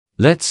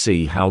Let's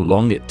see how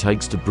long it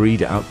takes to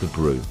breed out the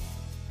GRU.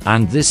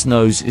 And this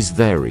nose is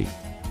very.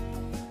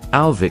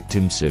 Our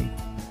victim sim.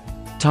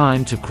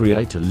 Time to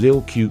create a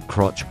lil cute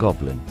crotch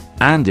goblin.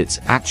 And it's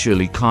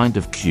actually kind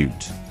of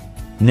cute.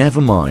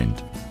 Never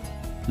mind.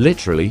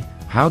 Literally,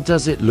 how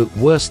does it look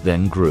worse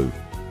than GRU?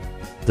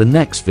 The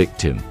next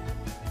victim.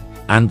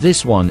 And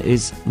this one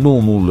is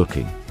normal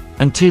looking.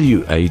 Until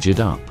you age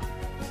it up.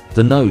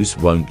 The nose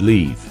won't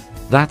leave.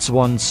 That's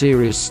one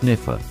serious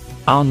sniffer.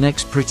 Our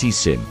next pretty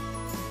sim.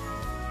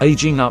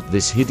 Aging up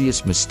this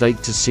hideous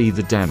mistake to see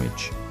the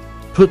damage.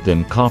 Put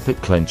them carpet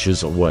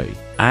clenchers away.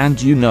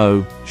 And you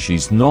know,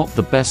 she's not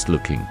the best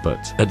looking,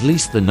 but at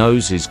least the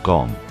nose is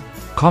gone.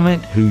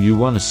 Comment who you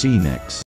wanna see next.